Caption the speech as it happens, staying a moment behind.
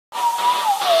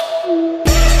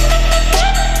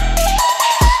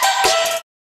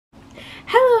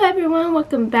everyone,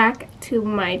 welcome back to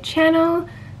my channel.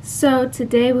 So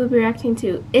today we'll be reacting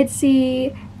to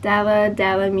ITZY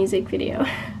DALLA music video.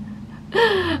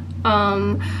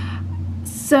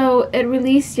 So it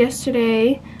released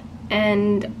yesterday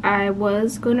and I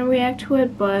was gonna react to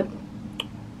it, but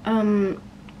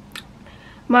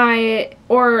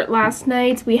last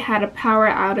night we had a power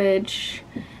outage,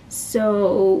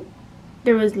 so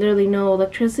there was literally no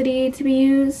electricity to be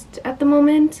used at the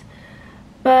moment.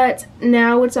 But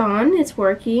now it's on, it's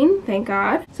working, thank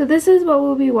God. So this is what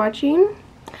we'll be watching.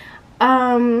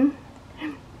 But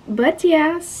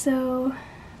yeah, so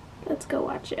let's go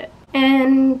watch it.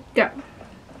 And go.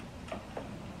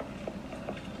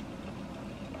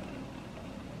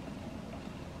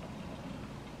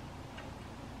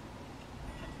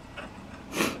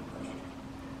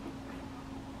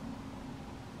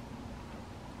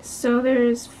 So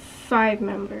there's 5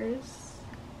 members.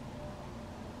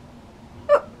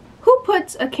 Who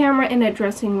puts a camera in a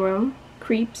dressing room?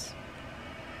 Creeps.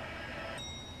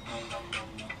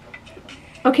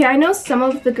 Okay, I know some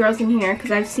of the girls in here because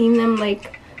I've seen them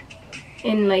like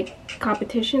in like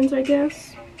competitions, I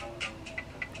guess.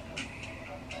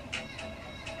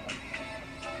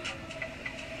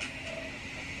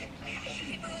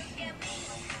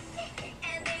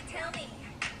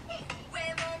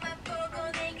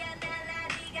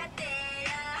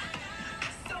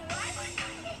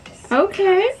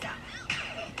 Okay.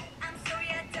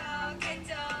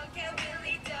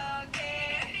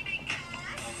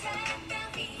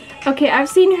 Okay, I've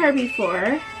seen her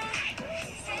before.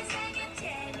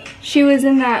 She was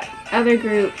in that other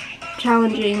group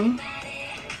challenging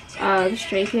the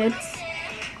Stray Kids.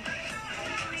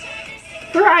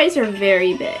 Her eyes are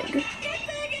very big.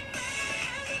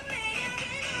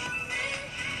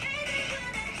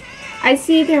 I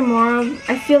feel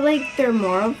like they're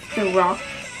more of the rock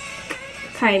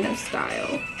kind of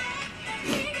style.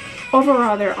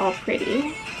 Overall, they're all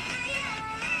pretty.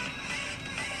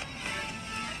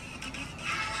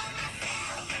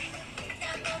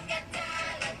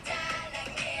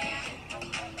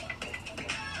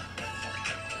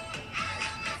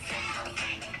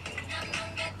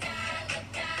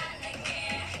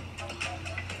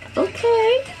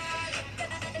 Okay.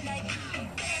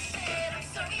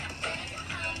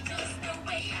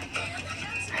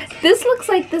 This looks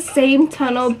like the same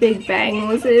tunnel Big Bang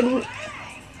was in.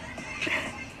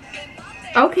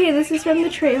 Okay, this is from the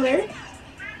trailer.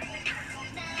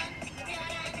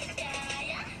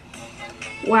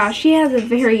 Wow, she has a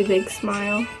very big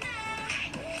smile.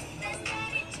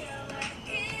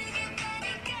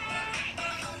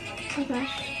 Oh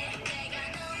gosh.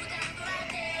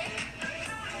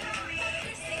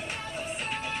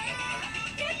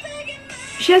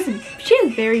 She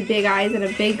has very big eyes and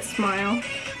a big smile.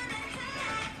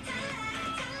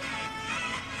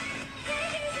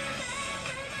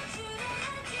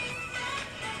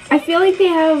 I feel like they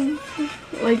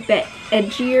have like the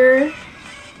edgier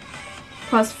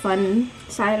plus fun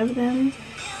side of them.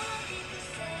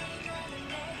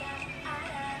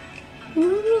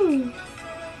 Ooh.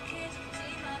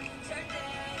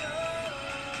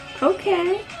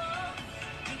 Okay.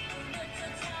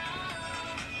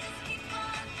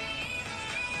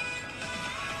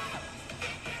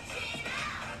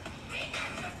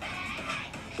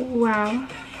 Wow.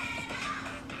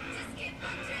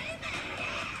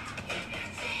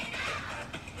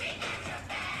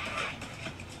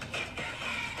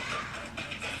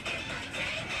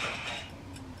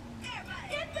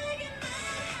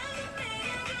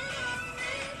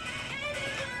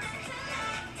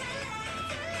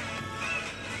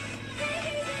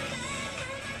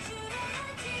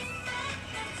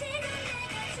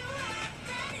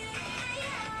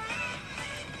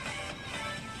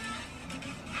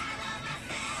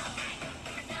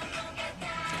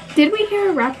 Did we hear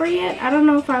a rapper yet? I don't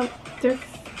know if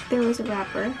there was a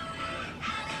rapper.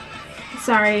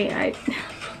 Sorry,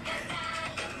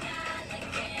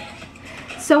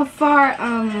 so far,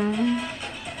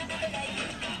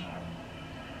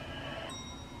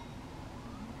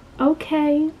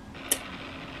 okay.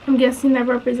 I'm guessing that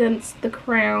represents the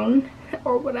crown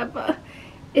or whatever.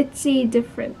 ITZY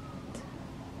different.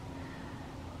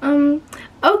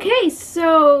 Okay,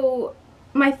 so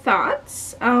my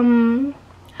thoughts.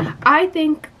 I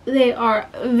think they are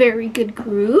a very good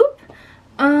group.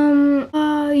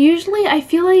 Usually I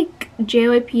feel like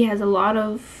JYP has a lot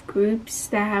of groups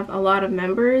that have a lot of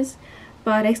members,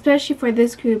 but especially for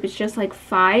this group it's just like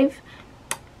 5.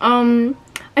 I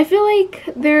feel like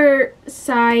their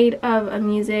side of a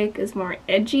music is more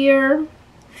edgier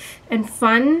and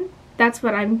fun. That's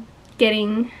what I'm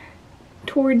getting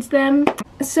towards them.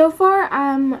 so far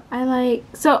I like,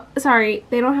 so sorry,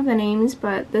 they don't have the names,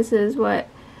 but this is what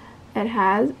it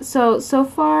has. So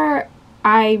far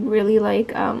I really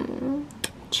like I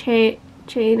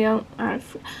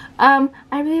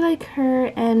really like her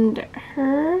and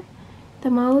her the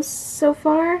most so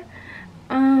far,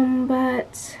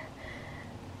 but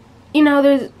you know,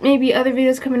 there's maybe other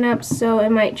videos coming up, so it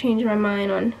might change my mind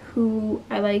on who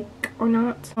I like or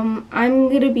not. I'm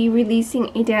gonna be releasing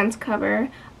a dance cover,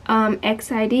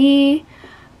 EXID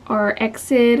or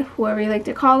EXID, whoever you like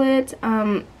to call it,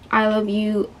 I Love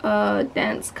You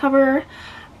dance cover.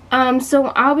 So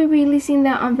I'll be releasing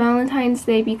that on Valentine's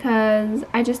Day because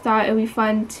I just thought it would be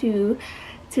fun to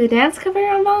dance cover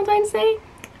on Valentine's Day.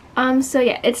 So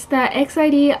yeah, it's the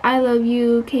EXID I Love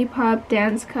You K-pop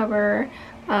dance cover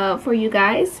for you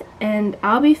guys, and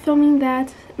I'll be filming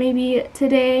that maybe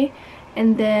today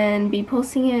and then be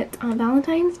posting it on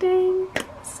Valentine's Day.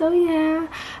 So yeah,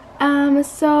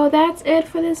 so that's it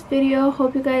for this video.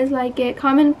 Hope you guys like it.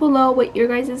 Comment below what your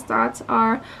guys' thoughts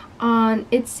are on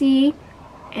ITZY,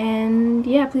 and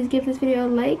yeah, please give this video a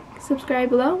like, subscribe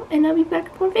below, and I'll be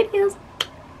back with more videos.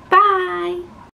 Bye!